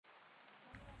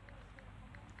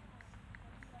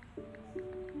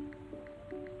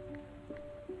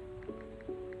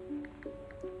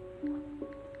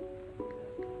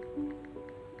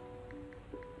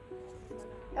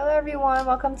Hello everyone,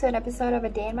 welcome to an episode of A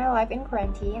Day in My Life in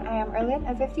Quarantine. I am Earlene,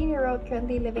 a 15-year-old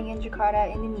currently living in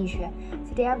Jakarta, Indonesia.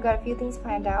 Today I've got a few things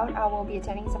planned out. I will be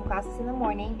attending some classes in the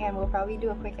morning and we'll probably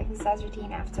do a quick exercise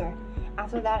routine after.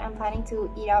 After that, I'm planning to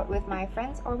eat out with my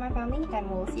friends or my family and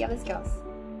we'll see how this goes.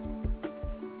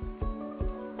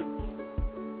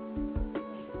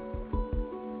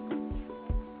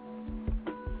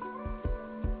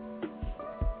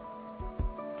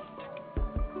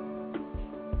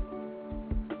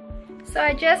 So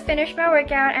I just finished my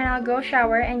workout and I'll go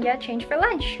shower and get changed for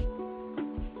lunch.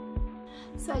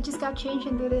 So I just got changed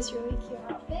into this really cute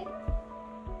outfit.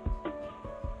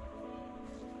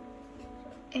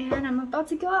 And I'm about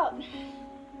to go out.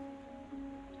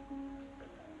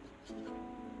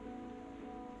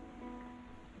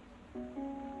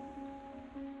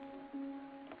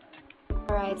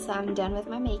 Alright, so I'm done with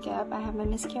my makeup. I have my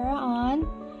mascara on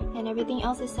and everything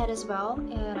else is set as well,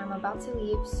 and I'm about to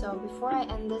leave. So before I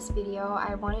end this video,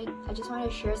 I just wanted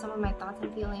to share some of my thoughts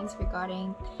and feelings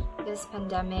regarding this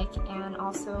pandemic and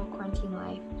also quarantine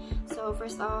life. So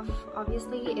first off,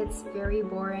 obviously it's very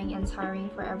boring and tiring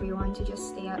for everyone to just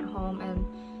stay at home and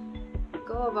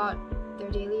go about their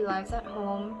daily lives at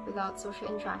home without social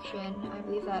interaction. I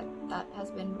believe that has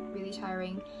been really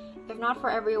tiring. If not for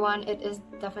everyone, it is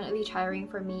definitely tiring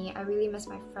for me. I really miss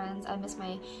my friends, I miss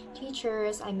my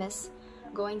teachers, I miss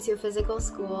going to physical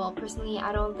school. Personally,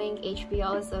 I don't think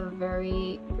HBL is a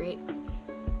very great,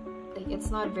 it's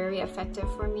not very effective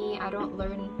for me. I don't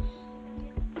learn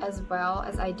as well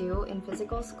as I do in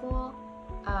physical school.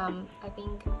 I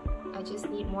think I just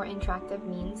need more interactive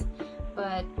means,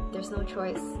 but there's no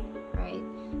choice, right?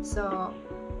 So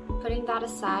putting that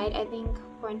aside, I think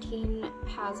quarantine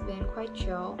has been quite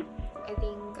chill. I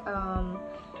think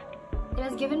it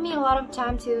has given me a lot of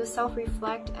time to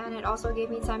self-reflect, and it also gave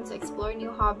me time to explore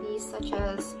new hobbies such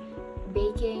as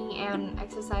baking and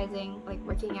exercising, like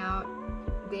working out.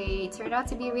 They turned out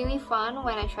to be really fun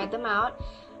when I tried them out.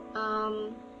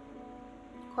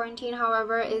 Quarantine,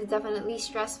 however, is definitely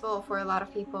stressful for a lot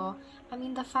of people. I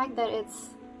mean, the fact that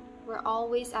we're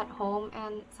always at home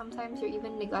and sometimes you're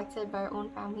even neglected by your own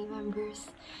family members.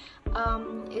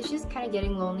 It's just kind of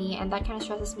getting lonely, and that kind of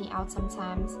stresses me out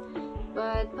sometimes.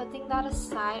 But putting that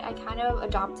aside, I kind of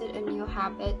adopted a new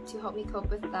habit to help me cope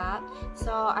with that.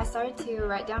 So I started to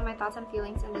write down my thoughts and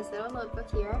feelings in this little notebook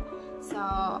here. So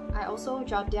I also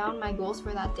jotted down my goals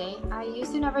for that day. I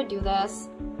used to never do this,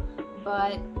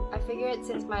 but I figured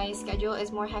since my schedule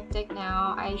is more hectic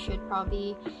now, I should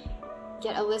probably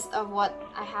get a list of what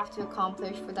I have to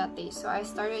accomplish for that day. So I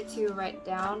started to write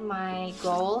down my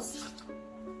goals,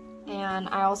 and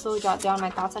I also jot down my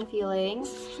thoughts and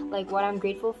feelings, like what I'm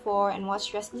grateful for and what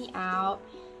stressed me out.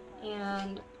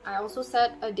 And I also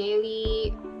set a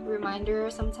daily reminder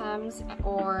sometimes,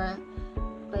 or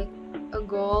like a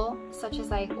goal such as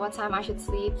like what time I should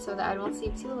sleep so that I don't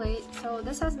sleep too late. So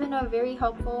this has been a very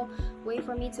helpful way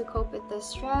for me to cope with the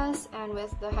stress and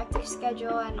with the hectic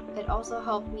schedule, and it also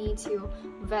helped me to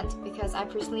vent because I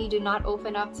personally do not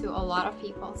open up to a lot of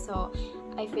people. So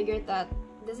I figured that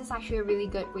this is actually a really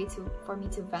good way for me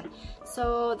to vent.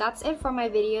 So that's it for my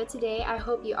video today. I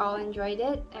hope you all enjoyed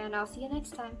it, and I'll see you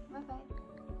next time. Bye bye.